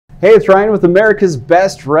Hey, it's Ryan with America's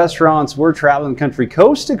Best Restaurants. We're traveling the country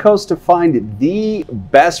coast to coast to find the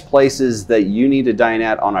best places that you need to dine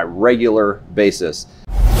at on a regular basis.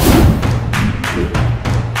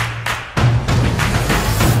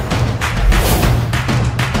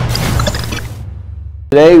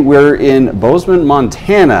 Today we're in Bozeman,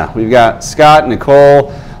 Montana. We've got Scott and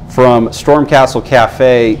Nicole from Storm Castle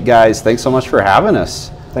Cafe. Guys, thanks so much for having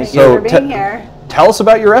us. Thank you for being here. Tell us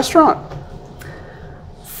about your restaurant.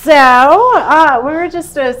 So, we were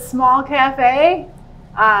just a small cafe.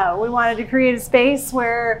 We wanted to create a space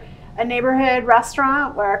where a neighborhood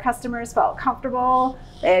restaurant where our customers felt comfortable,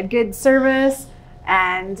 they had good service,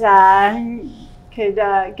 and could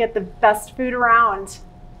get the best food around.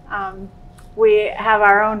 We have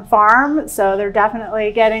our own farm, so they're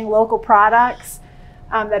definitely getting local products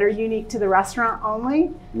that are unique to the restaurant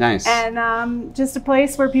only. Nice. And just a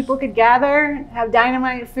place where people could gather, have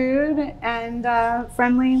dynamite food, and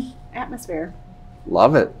friendly atmosphere.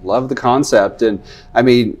 Love it. Love the concept. And I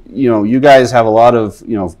mean, you guys have a lot of,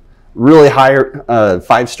 really high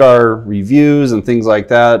 5-star reviews and things like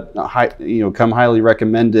that. Come highly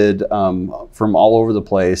recommended from all over the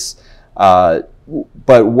place. But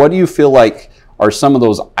what do you feel like are some of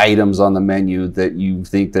those items on the menu that you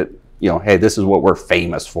think that, hey, this is what we're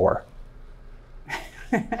famous for?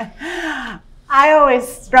 I always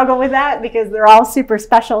struggle with that because they're all super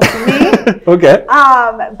special to me. Okay.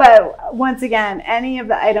 But once again, any of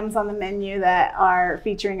the items on the menu that are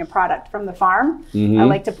featuring a product from the farm, I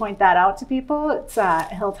like to point that out to people. It's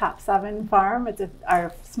Hilltop 7 Farm. It's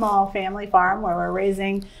our small family farm where we're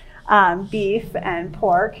raising beef and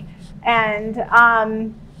pork. And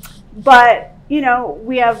but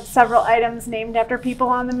we have several items named after people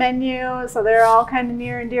on the menu, so they're all kind of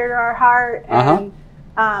near and dear to our heart. And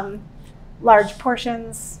large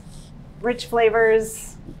portions, rich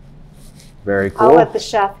flavors. Very cool. I'll let the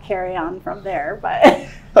chef carry on from there, but.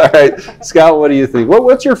 All right, Scott, what do you think?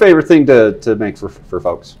 What's your favorite thing to make for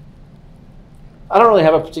folks? I don't really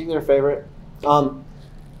have a particular favorite.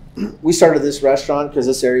 We started this restaurant because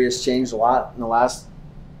this area has changed a lot in the last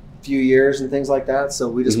few years and things like that. So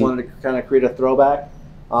we just wanted to kind of create a throwback.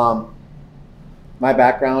 My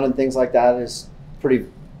background and things like that is pretty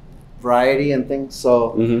variety and things.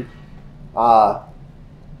 So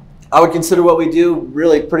I would consider what we do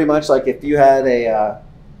really pretty much like if you had a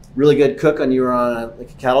really good cook and you were on a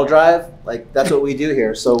cattle drive, like that's what we do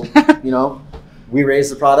here. So, we raise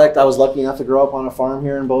the product. I was lucky enough to grow up on a farm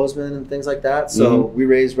here in Bozeman and things like that. So we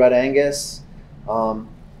raise red Angus.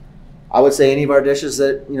 I would say any of our dishes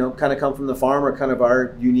that, kind of come from the farm are kind of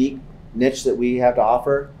our unique niche that we have to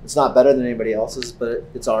offer. It's not better than anybody else's, but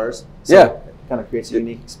it's ours. So it kind of creates a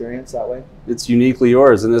unique experience that way. It's uniquely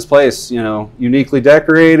yours. In this place, uniquely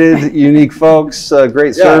decorated, unique folks,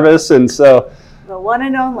 great service. And so. The one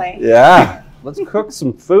and only. Yeah. Let's cook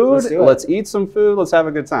some food. Let's eat some food. Let's have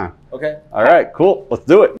a good time. Okay. All right, cool. Let's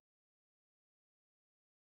do it.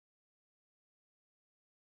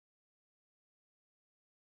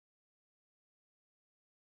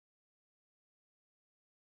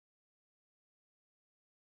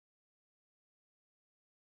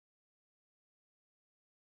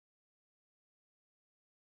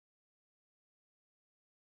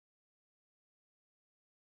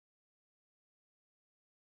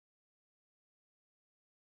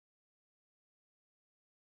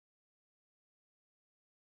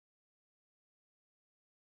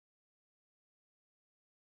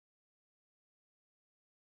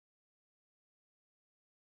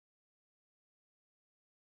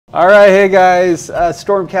 All right, hey guys,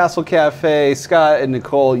 Storm Castle Cafe, Scott and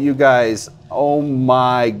Nicole, you guys, oh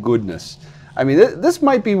my goodness. I mean, this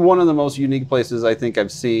might be one of the most unique places I think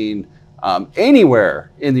I've seen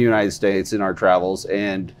anywhere in the United States in our travels.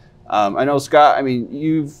 And I know, Scott, I mean,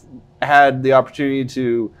 you've had the opportunity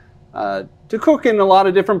to cook in a lot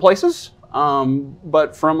of different places,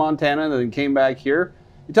 but from Montana and then came back here.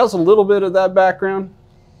 Can you tell us a little bit of that background?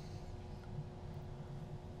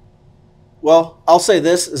 Well, I'll say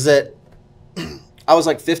this is that I was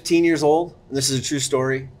like 15 years old, and this is a true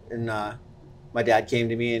story. And my dad came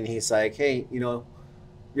to me and he's like, hey, you're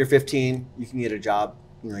 15, you can get a job,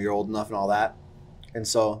 you're old enough and all that. And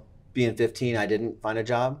so being 15, I didn't find a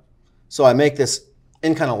job. So I make this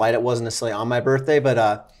in kind of light. It wasn't necessarily on my birthday,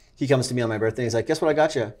 but he comes to me on my birthday. He's like, guess what I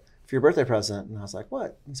got you for your birthday present? And I was like,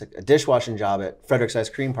 what? He's like, a dishwashing job at Frederick's Ice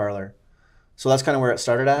Cream Parlor. So that's kind of where it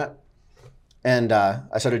started at. And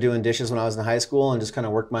I started doing dishes when I was in high school and just kind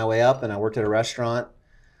of worked my way up. And I worked at a restaurant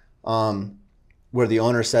where the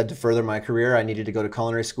owner said to further my career, I needed to go to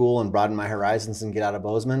culinary school and broaden my horizons and get out of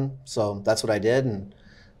Bozeman. So that's what I did. And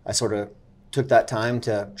I sort of took that time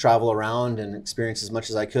to travel around and experience as much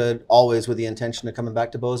as I could, always with the intention of coming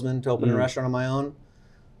back to Bozeman to open a restaurant on my own.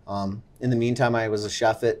 In the meantime, I was a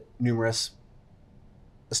chef at numerous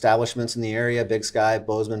establishments in the area, Big Sky,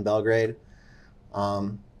 Bozeman, Belgrade.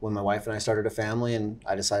 When my wife and I started a family, and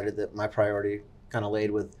I decided that my priority kind of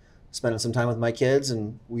laid with spending some time with my kids,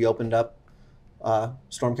 and we opened up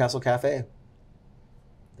Stormcastle Cafe.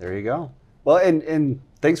 There you go. Well, and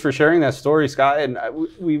thanks for sharing that story, Scott. And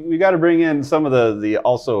we got to bring in some of the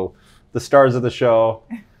stars of the show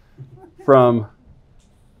from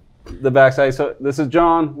the backside. So this is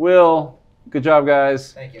John, Will. Good job,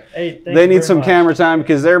 guys. Thank you. Hey, They need some camera time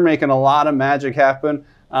because they're making a lot of magic happen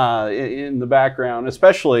in the background,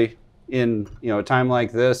 especially in a time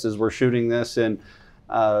like this as we're shooting this in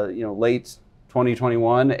late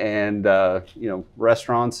 2021, and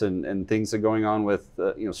restaurants and things are going on with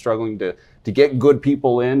struggling to get good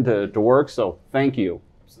people in to work. So thank you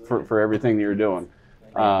for everything that you're doing.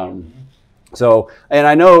 And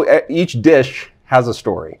I know each dish has a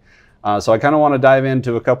story. So I kind of want to dive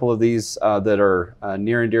into a couple of these that are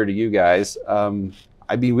near and dear to you guys.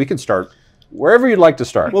 We can start wherever you'd like to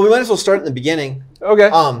start. Well, we might as well start in the beginning. Okay.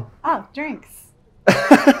 Drinks.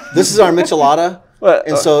 This is our Michelada. What?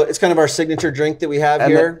 And so it's kind of our signature drink that we have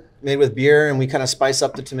here, made with beer, and we kind of spice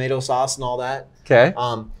up the tomato sauce and all that. Okay.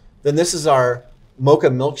 Then this is our mocha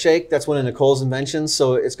milkshake. That's one of Nicole's inventions.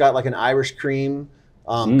 So it's got like an Irish cream,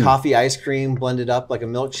 coffee ice cream blended up like a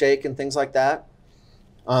milkshake and things like that.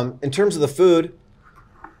 In terms of the food,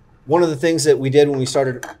 one of the things that we did when we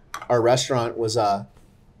started our restaurant was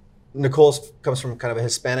Nicole comes from kind of a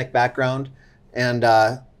Hispanic background, and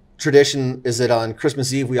tradition is that on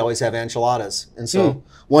Christmas Eve we always have enchiladas. And so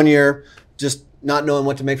one year, just not knowing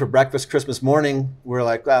what to make for breakfast Christmas morning, we were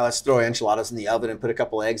like, well, let's throw enchiladas in the oven and put a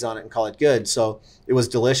couple eggs on it and call it good. So it was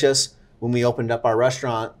delicious. When we opened up our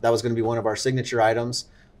restaurant, that was going to be one of our signature items.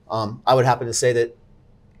 I would happen to say that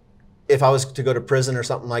if I was to go to prison or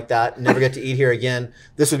something like that and never get to eat here again,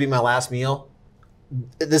 this would be my last meal.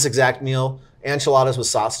 This exact meal, enchiladas with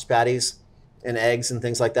sausage patties and eggs and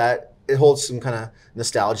things like that. It holds some kind of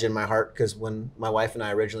nostalgia in my heart because when my wife and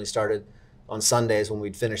I originally started on Sundays, when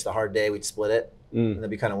we'd finish the hard day, we'd split it. And that'd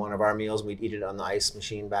be kind of one of our meals. We'd eat it on the ice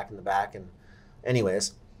machine back in the back. And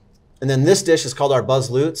anyways, and then this dish is called our Buzz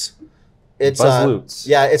Lutz. It's Buzz Lutz.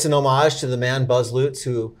 Yeah, it's an homage to the man Buzz Lutz,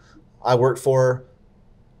 who I worked for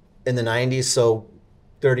in the 90s, so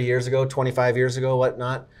 30 years ago, 25 years ago,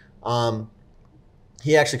 whatnot.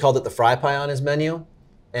 He actually called it the fry pie on his menu,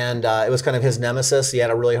 and it was kind of his nemesis. He had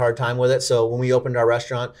a really hard time with it. So when we opened our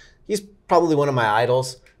restaurant, he's probably one of my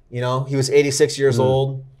idols. He was 86 years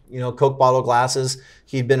old, Coke bottle glasses.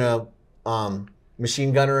 He'd been a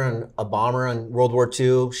machine gunner and a bomber in World War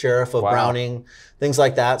II, sheriff of Browning, things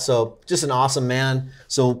like that. So just an awesome man.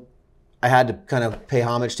 So I had to kind of pay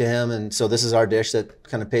homage to him, and so this is our dish that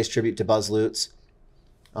kind of pays tribute to Buzz Lutz.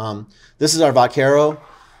 This is our vaquero.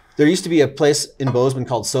 There used to be a place in Bozeman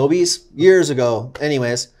called Sobeys years ago,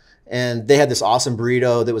 anyways, and they had this awesome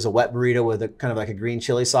burrito that was a wet burrito with a kind of like a green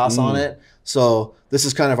chili sauce on it. So this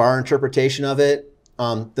is kind of our interpretation of it.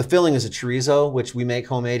 The filling is a chorizo, which we make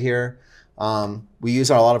homemade here. We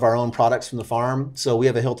use a lot of our own products from the farm. So we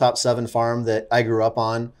have a Hilltop 7 farm that I grew up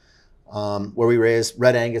on, where we raise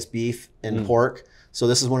red Angus beef and pork. So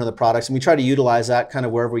this is one of the products, and we try to utilize that kind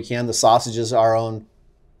of wherever we can. The sausages are our own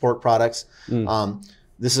pork products.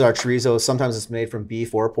 This is our chorizo. Sometimes it's made from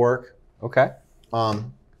beef or pork. Okay.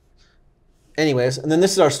 Anyways, and then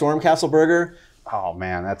this is our Stormcastle burger. Oh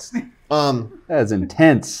man, that is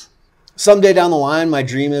intense. Someday down the line, my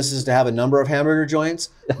dream is to have a number of hamburger joints.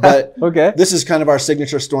 But Okay. this is kind of our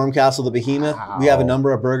signature Stormcastle, the behemoth. Wow. We have a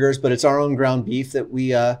number of burgers, but it's our own ground beef that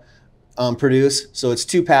we produce. So it's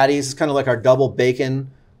 2 patties. It's kind of like our double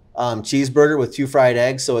bacon cheeseburger with 2 fried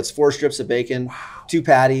eggs. So it's 4 strips of bacon, 2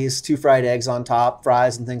 patties, 2 fried eggs on top,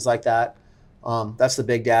 fries and things like that. That's the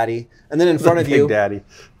Big Daddy. And then in front of you, Big Daddy.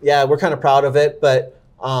 yeah, we're kind of proud of it. But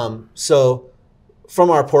so from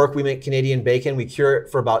our pork, we make Canadian bacon. We cure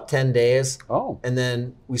it for about 10 days. Oh. And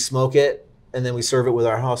then we smoke it. And then we serve it with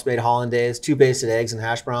our house-made hollandaise, 2 basted eggs and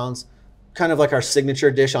hash browns. Kind of like our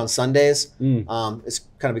signature dish on Sundays. It's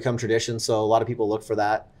kind of become tradition. So a lot of people look for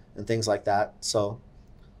that and things like that. So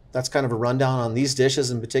that's kind of a rundown on these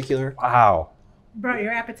dishes in particular. Wow. Brought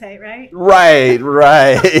your appetite, right?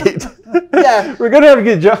 Right. Yeah. We're going to have to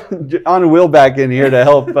get John and Will back in here to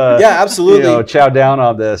help Yeah, absolutely. chow down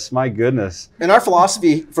on this. My goodness. And our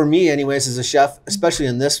philosophy, for me anyways, as a chef, especially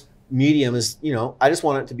in this medium, is, I just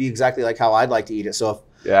want it to be exactly like how I'd like to eat it. So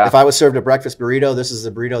if I was served a breakfast burrito, this is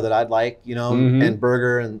the burrito that I'd like, and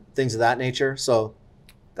burger and things of that nature. So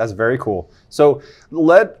That's very cool. So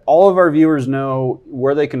let all of our viewers know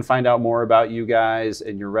where they can find out more about you guys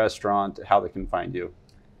and your restaurant, how they can find you.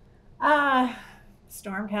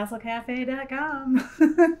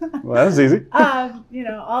 Stormcastlecafe.com. Well, that's easy. You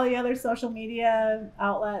know, all the other social media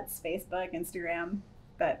outlets, Facebook, Instagram,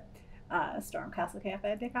 but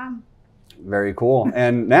stormcastlecafe.com. Very cool.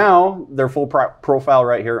 And now their full profile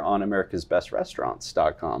right here on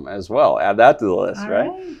americasbestrestaurants.com as well. Add that to the list,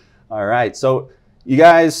 right? All right. So you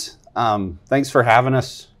guys, thanks for having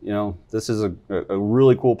us. You know, this is a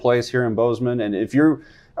really cool place here in Bozeman. And if you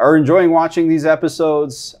are enjoying watching these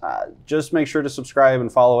episodes, just make sure to subscribe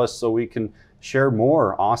and follow us so we can share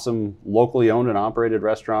more awesome locally owned and operated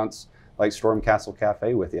restaurants like Storm Castle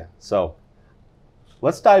Cafe with you. So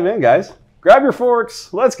let's dive in, guys. Grab your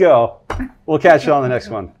forks. Let's go. We'll catch you on the next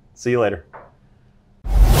one. See you later.